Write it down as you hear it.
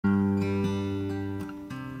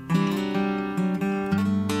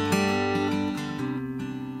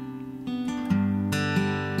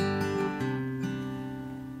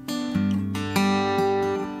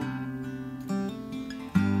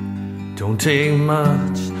take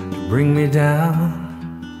much to bring me down.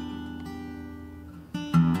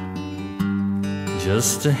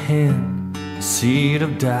 Just a hint, a seed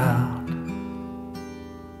of doubt.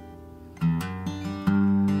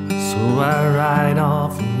 So I write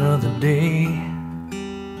off another day.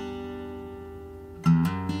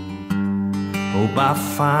 Hope I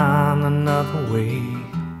find another way.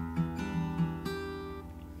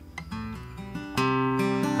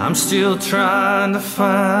 I'm still trying to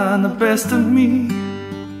find the best of me,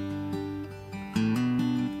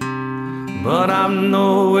 but I'm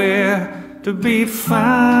nowhere to be found.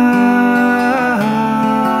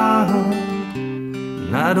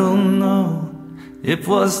 And I don't know if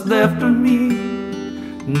what's left of me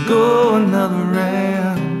can go another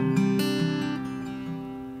round,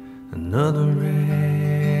 another round.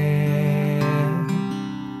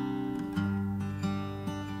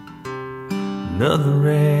 Another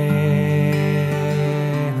round.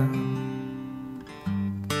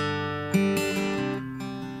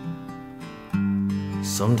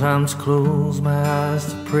 Sometimes close my eyes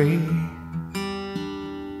to pray.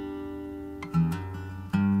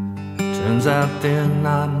 Turns out there's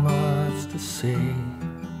not much to say.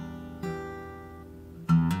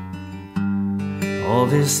 All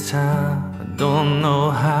this time I don't know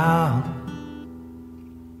how.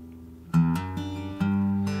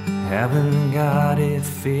 Haven't got it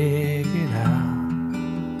figured out.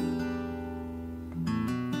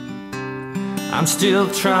 I'm still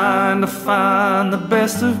trying to find the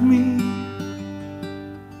best of me,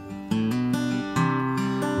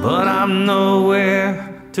 but I'm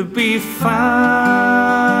nowhere to be found.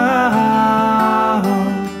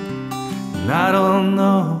 And I don't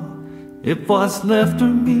know if what's left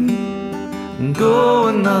of me can go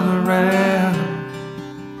another round,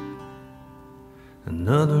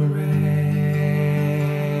 another round.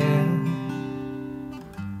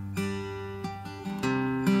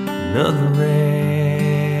 Another round.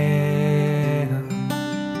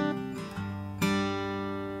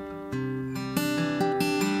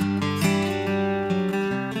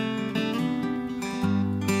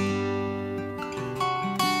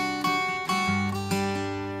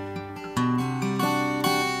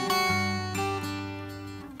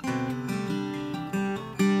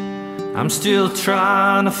 I'm still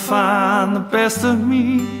trying to find the best of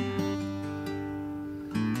me,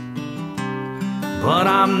 but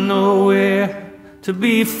I'm nowhere to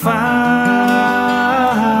be found.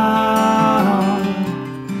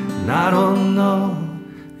 And I don't know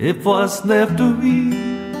if what's left of me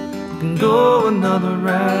can go another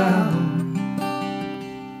round,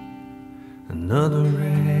 another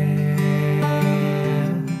round,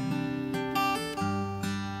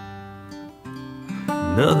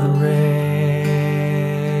 another round.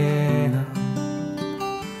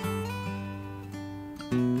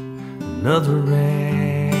 Another round,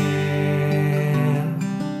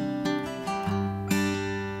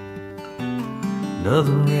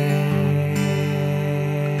 another round.